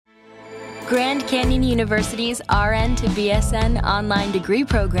Grand Canyon University's RN to BSN online degree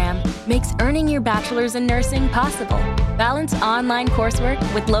program makes earning your bachelor's in nursing possible. Balance online coursework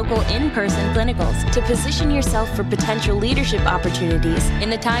with local in-person clinicals to position yourself for potential leadership opportunities in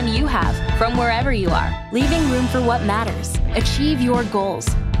the time you have from wherever you are, leaving room for what matters. Achieve your goals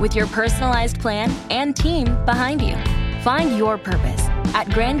with your personalized plan and team behind you. Find your purpose at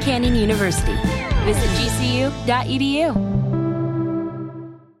Grand Canyon University. Visit gcu.edu.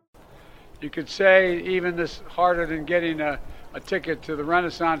 You could say even this harder than getting a ticket to the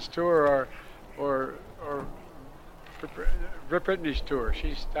Renaissance tour or Rip Whitney's tour.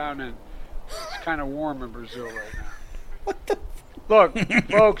 She's down in, it's kind of warm in Brazil right now. What the? Look,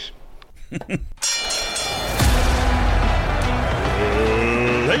 folks.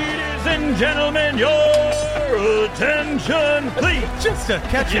 Ladies and gentlemen, your attention, please. Just a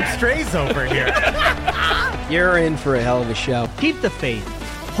catching strays over here. You're in for a hell of a show. Keep the faith,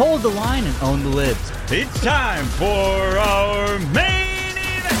 hold the line, and own the libs. It's time for our main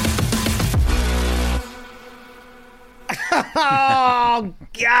event. Oh,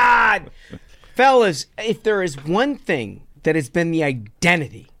 God. Fellas, if there is one thing that has been the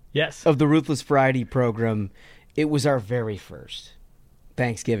identity of the Ruthless Variety program, it was our very first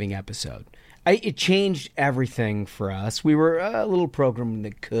Thanksgiving episode. It changed everything for us. We were a little program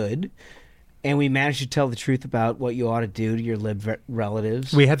that could, and we managed to tell the truth about what you ought to do to your lib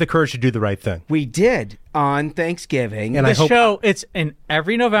relatives. We had the courage to do the right thing. We did on Thanksgiving. And it's in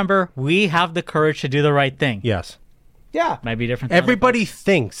every November, we have the courage to do the right thing. Yes. Yeah. Might be different. Everybody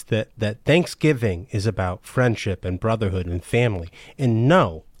thinks that Thanksgiving is about friendship and brotherhood and family. And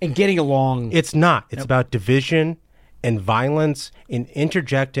no. And getting along. It's not. It's about division and violence and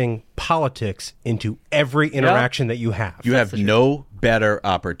interjecting politics into every interaction that you have. You have no better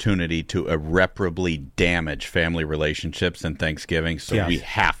opportunity to irreparably damage family relationships than Thanksgiving, so we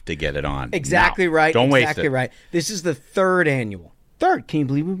have to get it on. Exactly now. right. Don't waste it. Exactly right. This is the third annual. Can you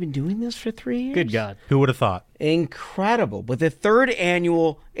believe we've been doing this for 3 years? Good God. Who would have thought? Incredible. But the third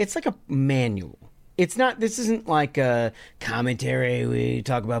annual, it's like a manual. It's not, this isn't like a commentary, we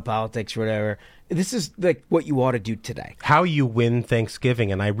talk about politics or whatever. This is like what you ought to do today. How you win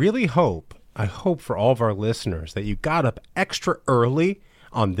Thanksgiving. And I really hope for all of our listeners that you got up extra early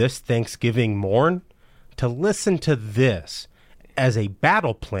on this Thanksgiving morn to listen to this as a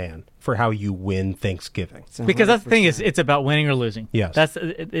battle plan for how you win Thanksgiving. Because that's the thing, is it's about winning or losing. Yes. That's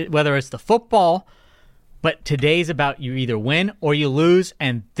whether it's the football, but today's about you either win or you lose,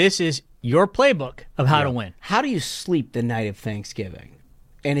 and this is your playbook of how to win. How do you sleep the night of Thanksgiving?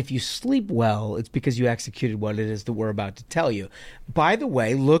 And if you sleep well, it's because you executed what it is that we're about to tell you. By the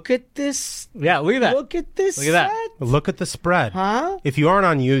way, look at this. Yeah, look at that. Look at this. Look at that. set. Look at the spread. Huh? If you aren't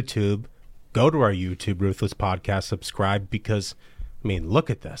on YouTube, go to our YouTube Ruthless Podcast, subscribe, because, I mean, look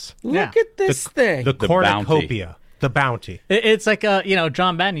at this. Look at this thing. The cornucopia. The bounty. It's like,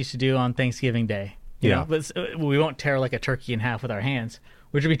 John Madden used to do on Thanksgiving Day. You Yeah. know, but we won't tear like a turkey in half with our hands,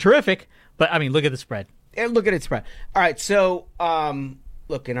 which would be terrific. But, I mean, look at the spread. And look at it spread. All right, so,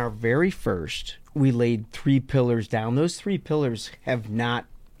 look, in our very first, we laid 3 pillars down. Those 3 pillars have not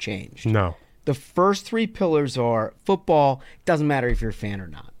changed. No. The first 3 pillars are football. Doesn't matter if you're a fan or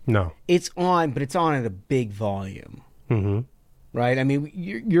not. No. It's on, but it's on at a big volume. Mm-hmm. Right? I mean,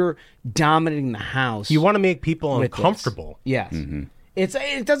 you're dominating the house. You want to make people with uncomfortable. this. Yes. Mm-hmm.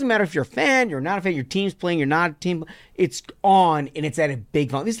 It doesn't matter if you're a fan, you're not a fan, your team's playing, you're not a team. It's on, and it's at a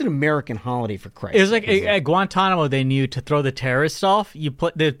big volume. This is an American holiday, for Christ's It was sake. like at Guantanamo, they knew to throw the terrorists off.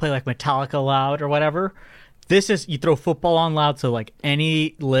 They'd play like Metallica loud or whatever. This is, you throw football on loud, so like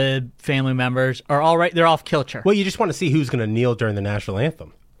any lib family members are all right. They're off kilter. Well, you just want to see who's going to kneel during the national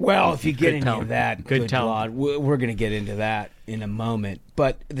anthem. Well, if you get into tone. that, Good good tone. God, we're going to get into that in a moment.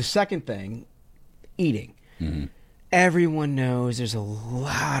 But the second thing, eating. Mm-hmm. Everyone knows there's a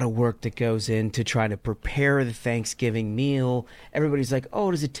lot of work that goes into trying to prepare the Thanksgiving meal. Everybody's like,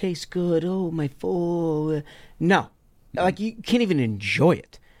 oh, does it taste good? Oh, am I full? No. Like, you can't even enjoy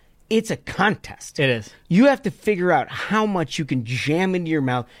it. It's a contest. It is. You have to figure out how much you can jam into your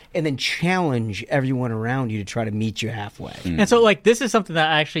mouth and then challenge everyone around you to try to meet you halfway. And so, like, this is something that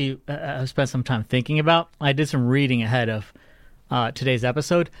I actually spent some time thinking about. I did some reading ahead of today's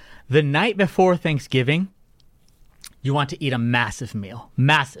episode. The night before Thanksgiving, you want to eat a massive meal.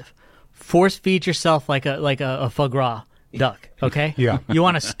 Massive. Force feed yourself like a foie gras duck, okay? Yeah. You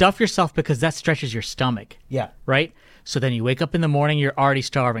want to stuff yourself because that stretches your stomach. Yeah. Right? So then you wake up in the morning, you're already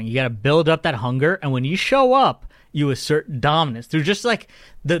starving. You got to build up that hunger, and when you show up, you assert dominance through just like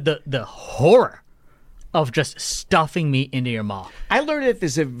the horror of just stuffing meat into your mouth. I learned it at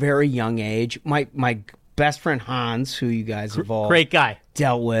this a very young age. My best friend Hans, who you guys have all Great guy.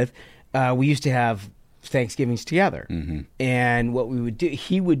 dealt with, we used to have Thanksgivings together. And what we would do,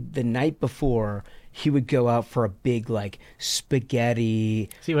 he would, the night before, he would go out for a big, like, spaghetti.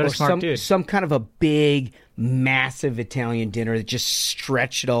 See, what a smart dude. Some kind of a big, massive Italian dinner that just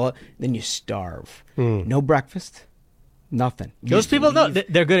stretched it all up. Then you starve. No breakfast. Nothing. Those people, though,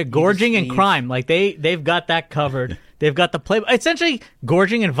 they're good at gorging and crime. Like, they've got that covered. They've got the play. Essentially,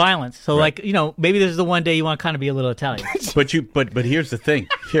 gorging and violence. So, like, you know, maybe this is the one day you want to kind of be a little Italian. But here's the thing.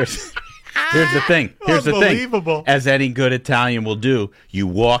 Here's the thing. Here's the thing. As any good Italian will do, you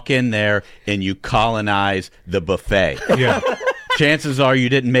walk in there and you colonize the buffet. Yeah. Chances are you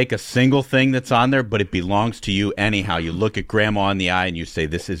didn't make a single thing that's on there, but it belongs to you anyhow. You look at grandma in the eye and you say,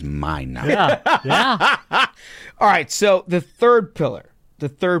 this is mine now. Yeah. All right, so the third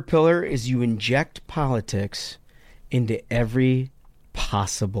pillar is you inject politics into every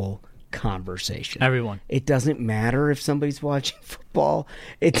possible conversation. Everyone. It doesn't matter if somebody's watching football.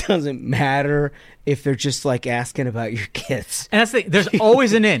 It doesn't matter if they're just like asking about your kids. And that's the thing. There's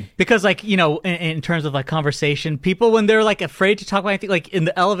always an in, because, like, you know, in terms of like conversation, people, when they're like afraid to talk about anything, like in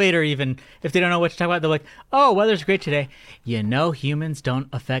the elevator, even if they don't know what to talk about, they're like, "Oh, weather's great today." You know, humans don't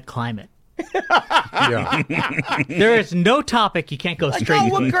affect climate. There is no topic you can't go Like,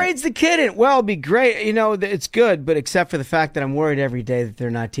 straight. what grade's the kid in? Well, it'd be great. You know, it's good, but except for the fact that I'm worried every day that they're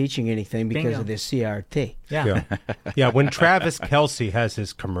not teaching anything because of this CRT. Yeah. When Travis Kelce has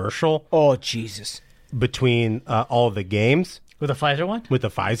his commercial. Oh, Jesus. Between all the games. With the Pfizer one? With the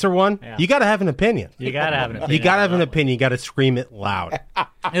Pfizer one? Yeah. You got to have an opinion. You got to have an opinion. You got to have an opinion. You got to scream it loud.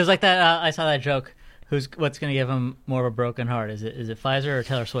 It was like that. I saw that joke. What's going to give him more of a broken heart? Is it Pfizer or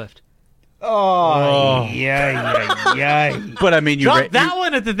Taylor Swift? Oh, yeah. But I mean, drop that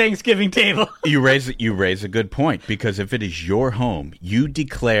one at the Thanksgiving table. You raise a good point, because if it is your home, you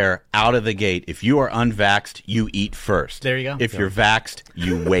declare out of the gate, if you are unvaxxed, you eat first. There you go. If you're vaxxed,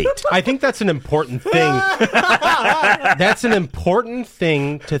 you wait. I think that's an important thing. That's an important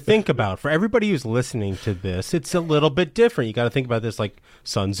thing to think about. For everybody who's listening to this, it's a little bit different. You got to think about this like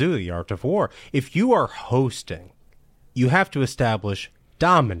Sun Tzu, The Art of War. If you are hosting, you have to establish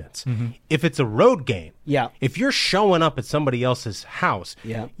dominance. If it's a road game, if you're showing up at somebody else's house,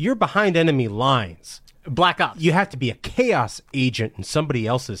 you're behind enemy lines. Black Ops. You have to be a chaos agent in somebody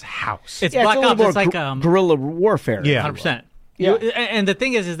else's house. It's Black Ops. It's like guerrilla warfare. Yeah, 100%. And the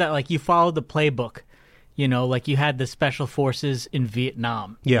thing is that, like, you follow the playbook. You know, like you had the special forces in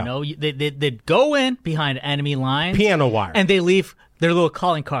Vietnam. Yeah. You know, they'd go in behind enemy lines. Piano wire. And they leave their little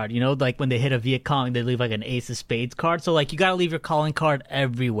calling card. You know, like when they hit a Viet Cong, they leave like an Ace of Spades card. So, like, you got to leave your calling card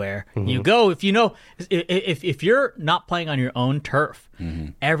everywhere you go. If you know, if you're not playing on your own turf,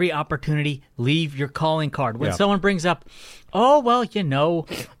 every opportunity, leave your calling card. When someone brings up, oh, well, you know,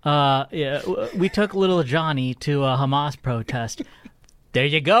 we took little Johnny to a Hamas protest. There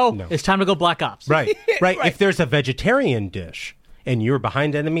you go. No. It's time to go Black Ops. Right. If there's a vegetarian dish and you're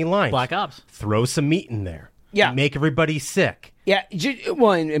behind enemy lines, Black Ops. Throw some meat in there. Yeah. Make everybody sick. Yeah.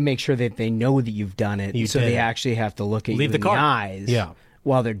 Well, and make sure that they know that you've done it. They actually have to look at you in the eyes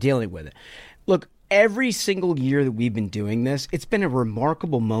while they're dealing with it. Look, every single year that we've been doing this, it's been a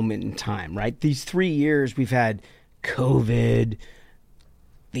remarkable moment in time, right? These 3 years we've had COVID.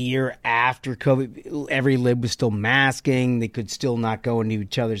 The year after COVID, every lib was still masking. They could still not go into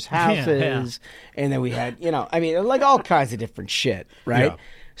each other's houses. And then we had, like all kinds of different shit, right? Yeah.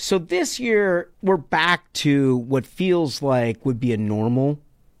 So this year, we're back to what feels like would be a normal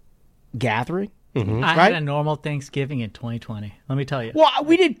gathering. I had a normal Thanksgiving in 2020. Let me tell you. Well,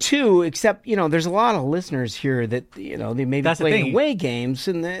 we did too, except, there's a lot of listeners here that, they may be playing away games,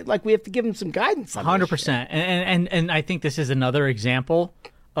 and we have to give them some guidance on 100%. And I think this is another example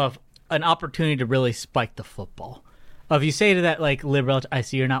of an opportunity to really spike the football. If you say to that, like, liberal, I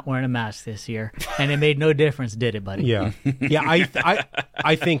see you're not wearing a mask this year, and it made no difference, did it, buddy? Yeah.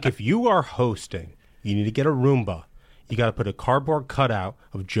 I think if you are hosting, you need to get a Roomba. You got to put a cardboard cutout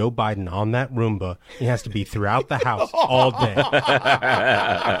of Joe Biden on that Roomba. It has to be throughout the house all day.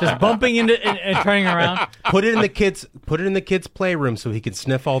 Just bumping into and turning around. Put it in the kids' playroom so he can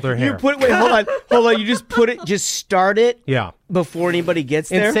sniff all their hair. Hold on. You just start it. Yeah. Before anybody gets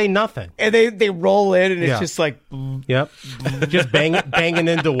there, and say nothing. And they roll in, and it's just like, yep, just banging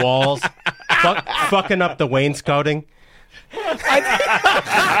into walls, fucking up the wainscoting.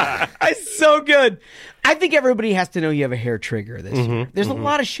 It's so good. I think everybody has to know you have a hair trigger this year. There's a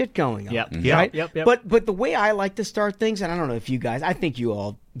lot of shit going on. Right? Yep. But the way I like to start things, and I don't know if you guys, I think you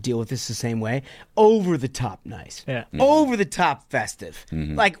all deal with this the same way, over the top nice. Yeah. Over the top festive.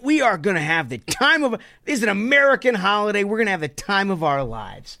 Like, we are going to have the time of, this is an American holiday. We're going to have the time of our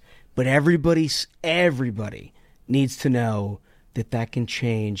lives. But everybody needs to know that can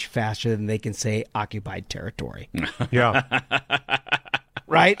change faster than they can say occupied territory. Yeah.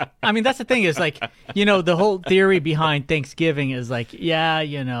 Right? I mean, that's the thing is like, the whole theory behind Thanksgiving is like,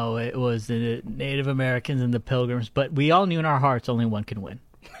 it was the Native Americans and the Pilgrims, but we all knew in our hearts only one can win.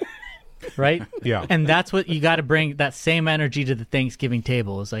 Right? Yeah. And that's what you got to bring, that same energy to the Thanksgiving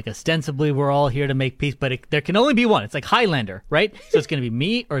table. It's like, ostensibly, we're all here to make peace, but there can only be one. It's like Highlander, right? So it's going to be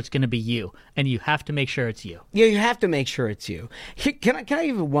me or it's going to be you. And you have to make sure it's you. Yeah, you have to make sure it's you. Can I give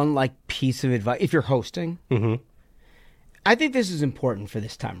you one piece of advice? If you're hosting, I think this is important for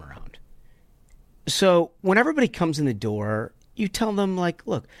this time around. So when everybody comes in the door, you tell them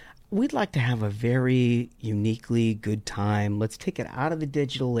look, we'd like to have a very uniquely good time. Let's take it out of the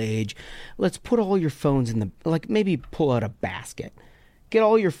digital age. Let's put all your phones in maybe pull out a basket. Get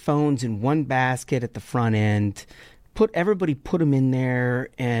all your phones in one basket at the front end. Everybody put them in there,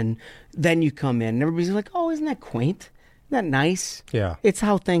 and then you come in. And everybody's like, oh, isn't that quaint? Isn't that nice? Yeah. It's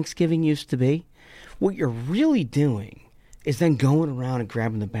how Thanksgiving used to be. What you're really doing is then going around and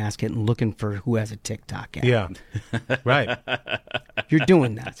grabbing the basket and looking for who has a TikTok app. Yeah. Right. You're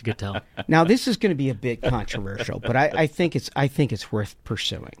doing that. It's a good tell. Now, this is going to be a bit controversial, but I think it's worth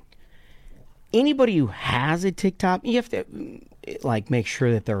pursuing. Anybody who has a TikTok, you have to make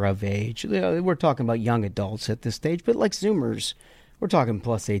sure that they're of age. We're talking about young adults at this stage, but Zoomers, we're talking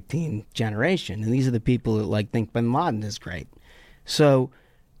plus 18 generation, and these are the people that think Bin Laden is great. So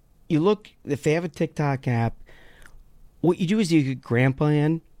you look, if they have a TikTok app, what you do is you get Grandpa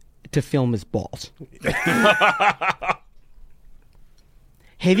in to film his balls.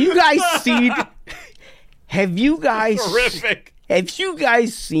 Have you guys seen? Horrific. Have you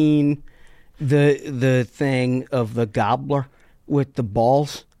guys seen the thing of the gobbler with the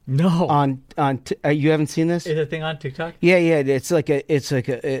balls? No. You haven't seen this? Is it a thing on TikTok? Yeah. It's like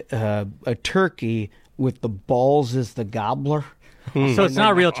a turkey with the balls as the gobbler. So it's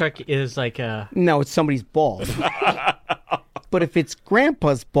not a real turkey. It is like a... No, it's somebody's balls. But if it's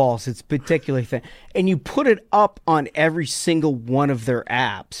Grandpa's balls, it's a particular thing. And you put it up on every single one of their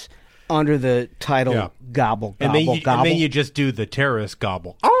apps under the title Gobble, Gobble, Gobble. And then you just do the terrorist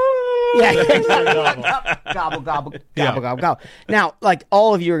gobble. Yeah. Gobble, gobble, gobble, gobble, gobble. Now,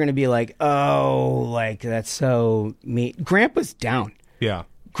 all of you are going to be like, oh, that's so mean. Grandpa's down. Yeah.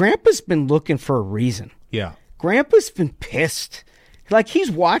 Grandpa's been looking for a reason. Yeah. Grandpa's been pissed.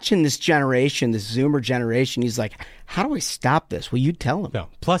 He's watching this generation, this Zoomer generation. He's like, how do I stop this? Well, you tell him. No.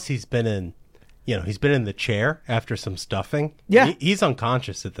 Plus, he's been in the chair after some stuffing. Yeah. He's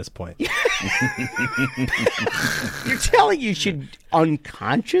unconscious at this point. You're telling you should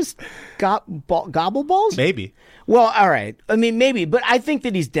unconscious gobble balls? Maybe. Well, all right. I mean, maybe, but I think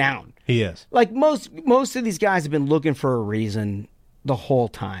that he's down. He is. Most of these guys have been looking for a reason the whole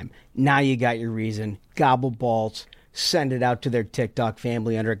time. Now you got your reason. Gobble balls. Send it out to their TikTok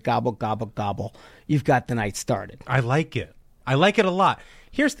family under gobble, gobble, gobble. You've got the night started. I like it. I like it a lot.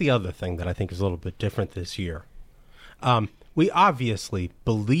 Here's the other thing that I think is a little bit different this year. We obviously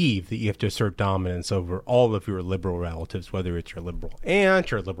believe that you have to assert dominance over all of your liberal relatives, whether it's your liberal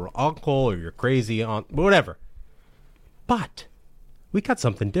aunt, your liberal uncle, or your crazy aunt, whatever. But we got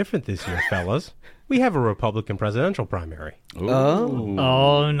something different this year, fellas. We have a Republican presidential primary. Ooh.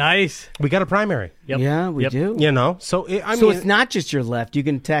 Oh, nice. We got a primary. Yep. Yeah, we do. So it's not just your left. You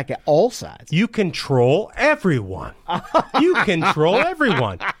can attack at all sides. You control everyone. You control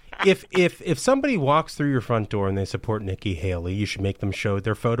everyone. If somebody walks through your front door and they support Nikki Haley, you should make them show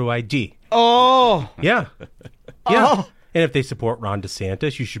their photo ID. Oh. Yeah. Yeah. Oh. And if they support Ron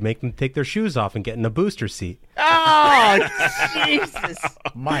DeSantis, you should make them take their shoes off and get in a booster seat. Oh, Jesus.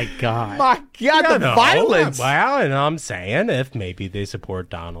 My God. My God, violence. Well, and I'm saying if maybe they support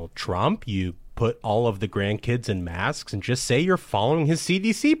Donald Trump, you put all of the grandkids in masks and just say you're following his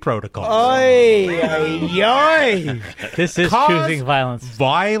CDC protocols. Oy, oy, oy. This is choosing violence.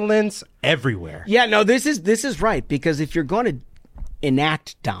 Violence everywhere. Yeah, no, this is right, because if you're going to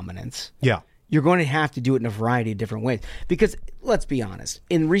enact dominance... Yeah. You're going to have to do it in a variety of different ways. Because, let's be honest,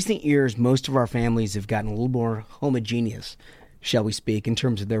 in recent years, most of our families have gotten a little more homogeneous, shall we speak, in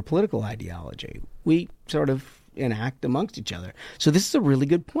terms of their political ideology. We sort of enact amongst each other. So this is a really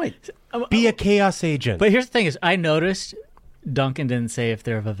good point. Be a chaos agent. But here's the thing is, I noticed Duncan didn't say if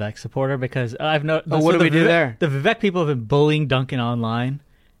they're a Vivek supporter, because I've noticed... what do we do there? The Vivek people have been bullying Duncan online,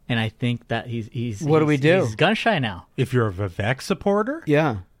 and I think that he's... What do we do? He's gun shy now. If you're a Vivek supporter?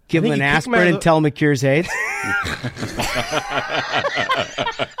 Yeah. Give him an aspirin and tell him it cures AIDS.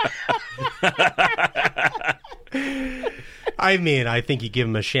 I mean, I think you give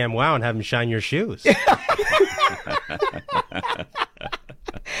him a ShamWow and have him shine your shoes.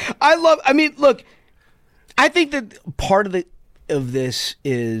 Look, I think that part of of this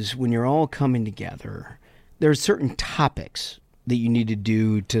is when you're all coming together, there's certain topics that you need to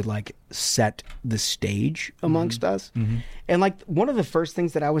do to like set the stage amongst us. And like one of the first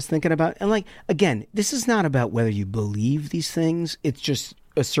things that I was thinking about, and like, again, this is not about whether you believe these things. It's just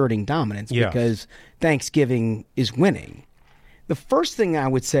asserting dominance because Thanksgiving is winning. The first thing I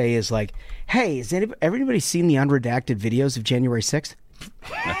would say is like, hey, has everybody seen the unredacted videos of January 6th?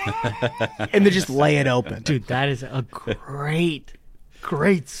 And then just lay it open. Dude, that is a great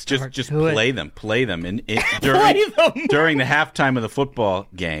start. Just play them during the halftime of the football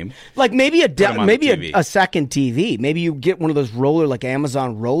game. Like maybe a second TV. Maybe you get one of those roller, like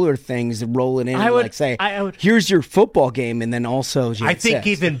Amazon roller things and roll it in. I would say, here's your football game, and then also. I think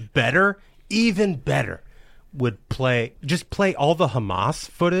even better would play all the Hamas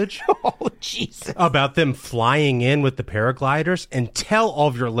footage about them flying in with the paragliders and tell all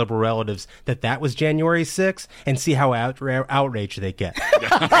of your liberal relatives that was January 6th and see how outraged they get.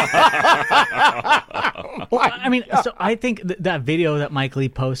 I mean, so I think that video that Mike Lee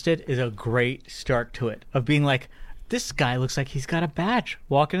posted is a great start to it, of being like, this guy looks like he's got a badge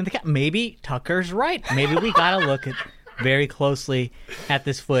walking in the cat. Maybe Tucker's right. Maybe we got to look at very closely at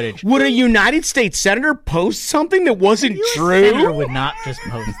this footage. Would a United States senator post something that wasn't true? Senator would not just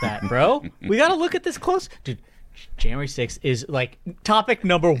post that, bro. We got to look at this close. Dude, January 6th is like topic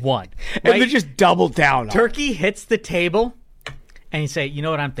number 1. Right? And they just double down on Turkey hits the table, and you say, you know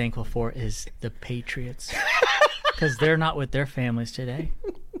what I'm thankful for is the Patriots. Because they're not with their families today.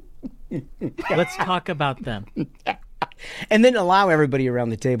 Let's talk about them. And then allow everybody around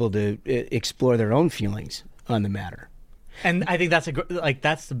the table to explore their own feelings on the matter. And I think that's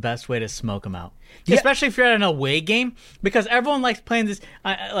that's the best way to smoke them out, especially if you're at an away game, because everyone likes playing this.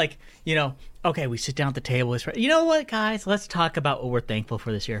 Okay, we sit down at the table. You know what, guys? Let's talk about what we're thankful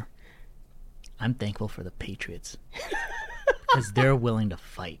for this year. I'm thankful for the Patriots because they're willing to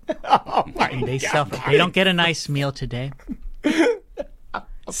fight. Oh my and they God. suffer. They don't get a nice meal today.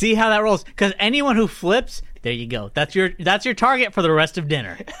 See how that rolls? Because anyone who flips, there you go. That's your target for the rest of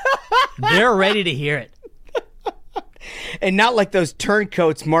dinner. They're ready to hear it. And not like those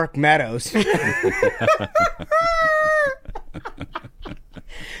turncoats, Mark Meadows.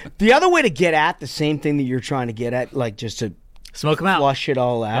 The other way to get at the same thing that you're trying to get at, like just to smoke them out, flush it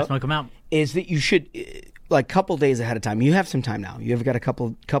all out, smoke them out, is that you should, like, couple days ahead of time. You have some time now. You've got a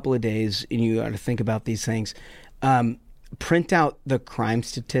couple of days, and you got to think about these things. Print out the crime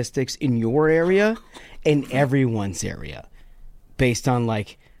statistics in your area and everyone's area, based on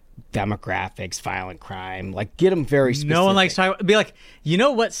like demographics, violent crime. Like, get them very specific. No one likes to be like, you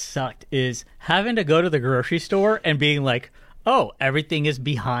know what sucked is having to go to the grocery store and being like, oh, everything is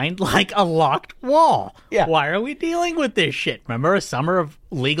behind like a locked wall. Yeah. Why are we dealing with this shit? Remember a summer of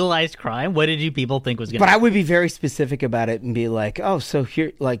legalized crime? What did you people think was going to happen? But I would be very specific about it and be like, oh, so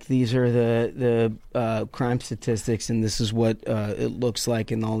here, like, these are the crime statistics, and this is what it looks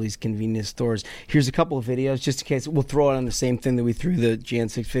like in all these convenience stores. Here's a couple of videos, just in case. We'll throw it on the same thing that we threw the Jan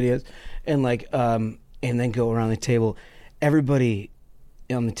 6 videos, and like, and then go around the table. Everybody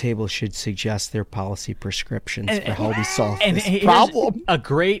on the table should suggest their policy prescriptions for how we solve this problem. A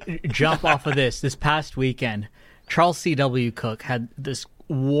great jump off of this past weekend, Charles C.W. Cook had this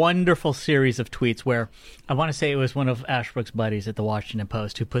wonderful series of tweets where I want to say it was one of Ashbrook's buddies at the Washington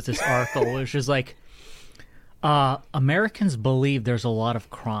Post who put this article, which is like, Americans believe there's a lot of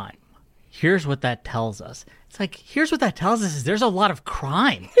crime. Here's what that tells us. It's like, here's what that tells us is there's a lot of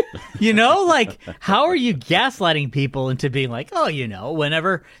crime. You know, like, how are you gaslighting people into being like, oh, you know,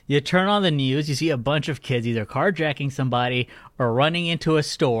 whenever you turn on the news, you see a bunch of kids either carjacking somebody or running into a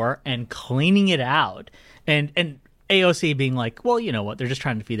store and cleaning it out. And AOC being like, well, you know what? They're just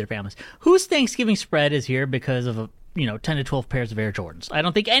trying to feed their families. Whose Thanksgiving spread is here because of 10 to 12 pairs of Air Jordans? I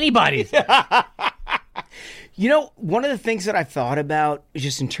don't think anybody's. You know, one of the things that I thought about,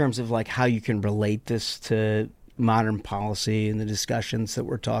 just in terms of like how you can relate this to modern policy and the discussions that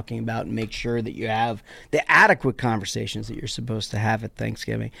we're talking about, and make sure that you have the adequate conversations that you're supposed to have at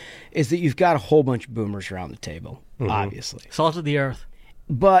Thanksgiving, is that you've got a whole bunch of boomers around the table, obviously. Salt of the earth.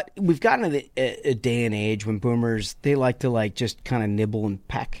 But we've gotten to a day and age when boomers, they like to like just kind of nibble and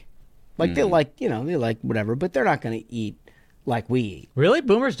peck. Like they like whatever, but they're not going to eat like we eat. Really?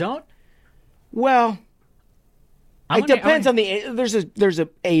 Boomers don't? Well, it depends on the. There's a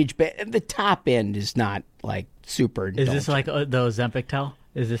age, but the top end is not like super. Is this like the Ozempic tell?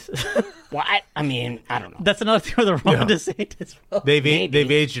 Is this? Well, I mean, I don't know. That's another thing with the Ron DeSantis. Well, they've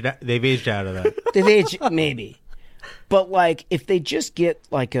aged out of that. They've aged maybe, but like if they just get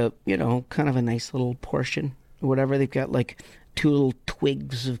like a kind of a nice little portion or whatever, they've got like 2 little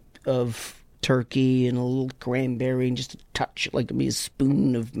twigs of turkey and a little cranberry and just a touch, like maybe a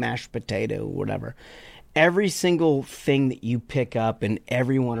spoon of mashed potato or whatever. Every single thing that you pick up and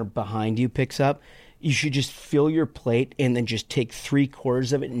everyone behind you picks up, you should just fill your plate and then just take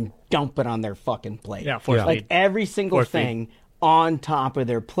 3/4 of it and dump it on their fucking plate. Yeah, like every single thing on top of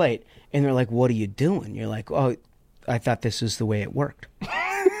their plate. And they're like, what are you doing? You're like, oh, I thought this is the way it worked.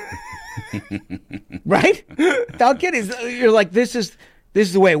 Right? Without kidding. You're like, this is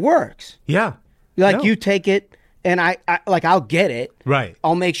the way it works. Yeah. Like you take it and I'll get it. Right.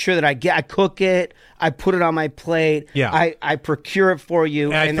 I'll make sure that I cook it. I put it on my plate. Yeah. I procure it for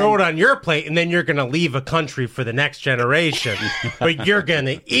you. And I throw it on your plate, and then you're going to leave a country for the next generation. But you're going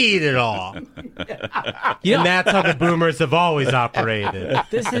to eat it all. Yeah. And that's how the boomers have always operated.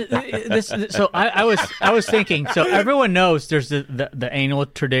 So I was thinking, so everyone knows there's the annual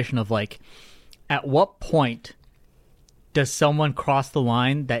tradition of like, at what point does someone cross the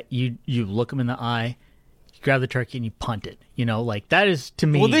line that you look them in the eye, grab the turkey and you punt it, like that is to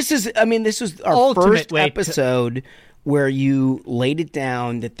me. Well, this was our first episode where you laid it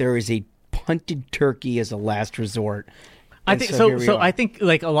down that there is a punted turkey as a last resort. I think so. So I think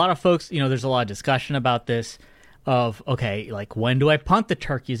like a lot of folks, there's a lot of discussion about this of, okay, like when do I punt the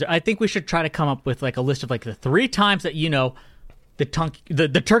turkeys? I think we should try to come up with like a list of like the 3 times that,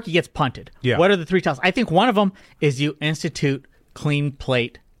 the turkey gets punted. Yeah. What are the 3 times? I think one of them is you institute clean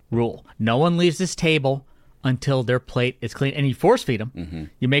plate rule. No one leaves this table until their plate is clean, and you force feed them. Mm-hmm.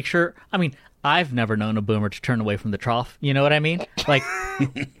 You make sure. I mean, I've never known a boomer to turn away from the trough. You know what I mean? Like,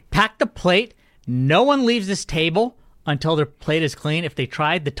 pack the plate. No one leaves this table until their plate is clean. If they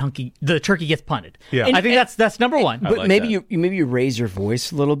tried, the turkey gets punted. Yeah, I think that's number one. But like maybe you raise your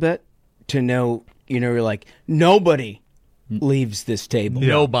voice a little bit to know. You're like, nobody leaves this table. Yeah.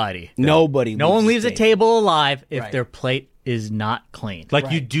 Nobody. No one leaves a table alive if their plate is not clean.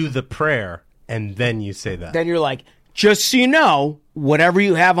 Like you do the prayer. And then you say that. Then you're like, just so you know, whatever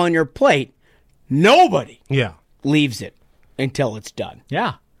you have on your plate, nobody leaves it until it's done.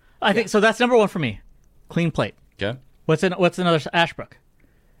 Yeah. I think so. That's number one for me. Clean plate. Okay. What's another Ashbrook?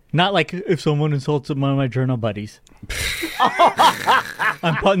 Not like if someone insults one of my journal buddies.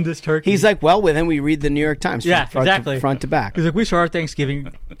 I'm punting this turkey. He's like, well, then we read the New York Times front to back. He's like, we start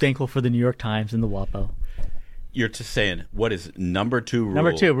Thanksgiving thankful for the New York Times and the WAPO. You're just saying, what is number 2 rule?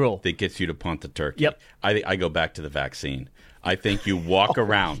 Number 2 rule that gets you to punt the turkey. Yep. I go back to the vaccine. I think you walk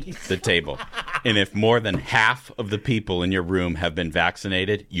around the table, and if more than half of the people in your room have been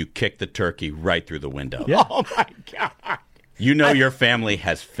vaccinated, you kick the turkey right through the window. Yeah. Oh my God! Your family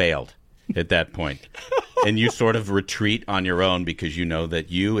has failed at that point. And you sort of retreat on your own because you know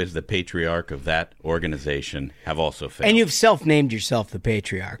that you, as the patriarch of that organization, have also failed. And you've self-named yourself the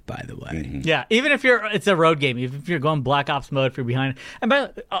patriarch, by the way. Mm-hmm. Yeah, even if it's a road game, even if you're going Black Ops mode, if you're behind.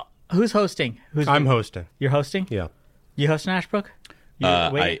 And who's hosting? I'm hosting. You're hosting? Yeah. You hosting, Ashbrook?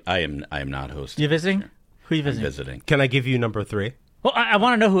 I am not hosting. You visiting? Who are you visiting? I'm visiting. Can I give you number 3? Well, I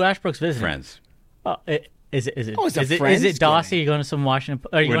want to know who Ashbrook's visiting. Friends. Is it Friendsgiving? Dossie? Are you going to some Washington?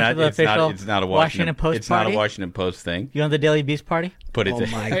 Are you going to the official it's not a Washington Post it's party? It's not a Washington Post thing. You on the Daily Beast party? Put it. Oh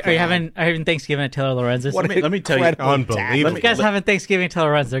my God. Are you having Thanksgiving at Taylor Lorenz's? Let me tell you, unbelievable. You guys having Thanksgiving at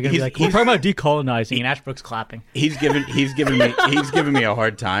Taylor Lorenz's? They're going to be like, we're talking about decolonizing, and Ashbrook's clapping. He's giving me a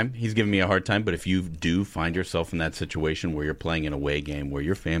hard time. He's giving me a hard time. But if you do find yourself in that situation where you're playing an away game where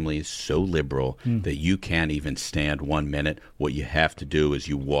your family is so liberal that you can't even stand 1 minute, what you have to do is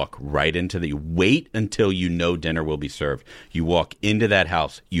you walk right into you wait until you know dinner will be served. You walk into that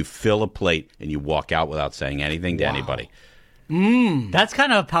house, you fill a plate, and you walk out without saying anything to anybody. That's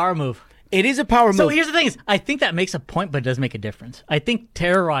kind of a power move. It is a power move. So here's the thing: I think that makes a point, but it does make a difference. I think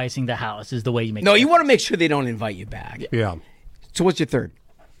terrorizing the house is the way you make. No, you want to make sure they don't invite you back. Yeah. So what's your 3rd?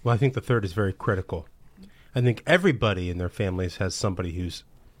 Well, I think the 3rd is very critical. I think everybody in their families has somebody who's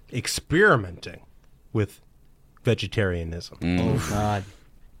experimenting with vegetarianism. Oh God.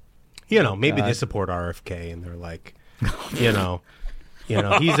 Maybe they support RFK and they're like,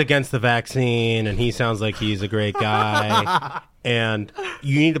 he's against the vaccine and he sounds like he's a great guy. And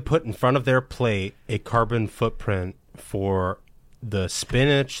you need to put in front of their plate a carbon footprint for the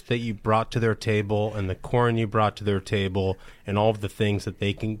spinach that you brought to their table and the corn you brought to their table and all of the things that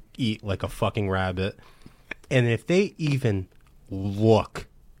they can eat like a fucking rabbit. And if they even look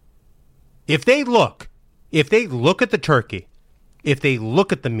at the turkey, if they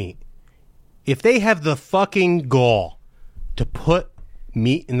look at the meat, if they have the fucking gall to put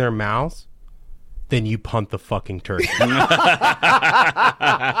meat in their mouths, then you punt the fucking turkey. I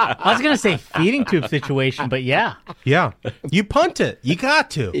was going to say feeding tube situation, but yeah. Yeah. You punt it. You got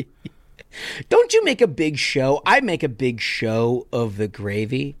to. Don't you make a big show? I make a big show of the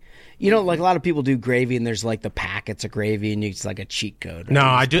gravy. You know, like a lot of people do gravy, and there's like the packets of gravy, and it's like a cheat code. Right? No,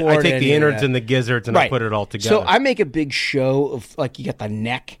 I take the innards and the gizzards, and I put it all together. So I make a big show of like you got the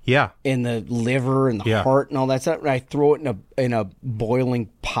neck, and the liver and the heart and all that stuff. And I throw it in a boiling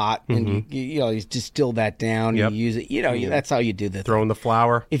pot, and you distill that down. And you use it. You know, that's how you do the throw in the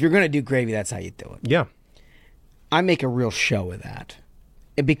flour. If you're gonna do gravy, that's how you do it. Yeah, I make a real show of that.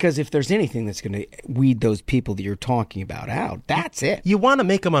 Because if there's anything that's going to weed those people that you're talking about out, that's it. You want to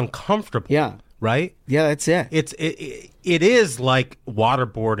make them uncomfortable. Yeah. Right? Yeah, that's it. It is like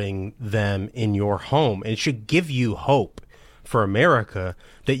waterboarding them in your home. It should give you hope for America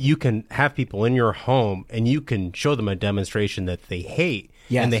that you can have people in your home and you can show them a demonstration that they hate.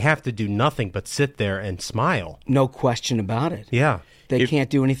 Yes. And they have to do nothing but sit there and smile. No question about it. Yeah. They can't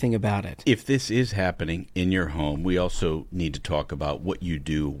do anything about it. If this is happening in your home, we also need to talk about what you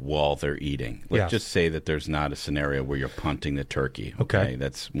do while they're eating. Let's just say that there's not a scenario where you're punting the turkey. Okay.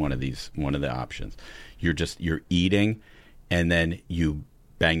 That's one of the options. You're eating, and then you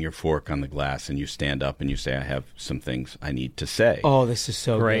bang your fork on the glass and you stand up and you say, I have some things I need to say. Oh, this is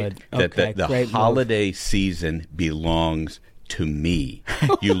so great. Good. That the holiday season belongs to me.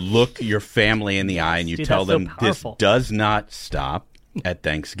 You look your family in the eye and you tell them this does not stop at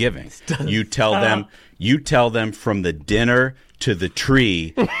Thanksgiving. You tell them from the dinner to the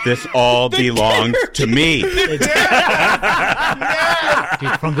tree, this all belongs to me. Dude,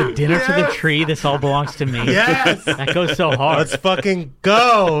 from the dinner to the tree, this all belongs to me. Yes. That goes so hard. Let's fucking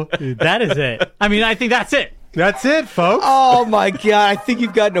go. Dude, that is it. I mean, I think that's it. That's it, folks. Oh, my God. I think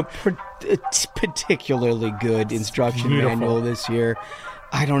you've gotten a particularly good instruction manual this year.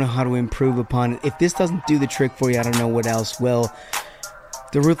 I don't know how to improve upon it. If this doesn't do the trick for you, I don't know what else will.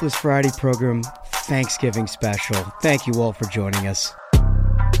 The Ruthless Friday program, Thanksgiving special. Thank you all for joining us.